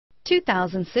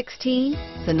2016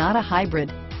 Sonata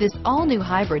Hybrid. This all-new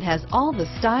hybrid has all the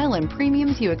style and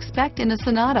premiums you expect in a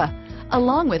Sonata,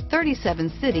 along with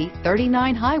 37 city,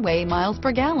 39 highway miles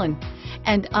per gallon.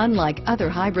 And unlike other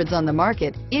hybrids on the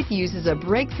market, it uses a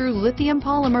breakthrough lithium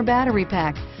polymer battery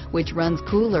pack, which runs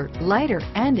cooler, lighter,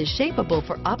 and is shapeable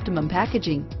for optimum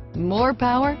packaging. More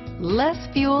power,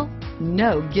 less fuel,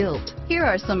 no guilt. Here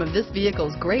are some of this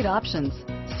vehicle's great options: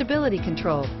 stability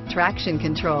control, traction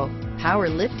control, power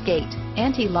liftgate,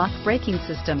 anti-lock braking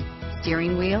system,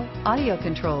 steering wheel audio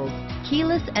controls,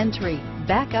 keyless entry,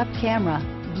 backup camera,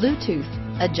 Bluetooth,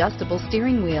 adjustable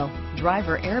steering wheel,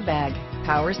 driver airbag,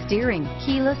 power steering,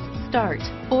 keyless start,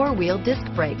 four-wheel disc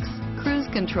brakes, cruise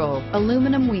control,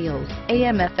 aluminum wheels,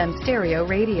 AM/FM stereo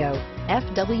radio,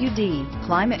 FWD,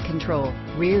 climate control,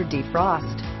 rear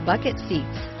defrost, bucket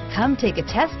seats. Come take a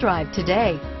test drive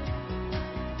today.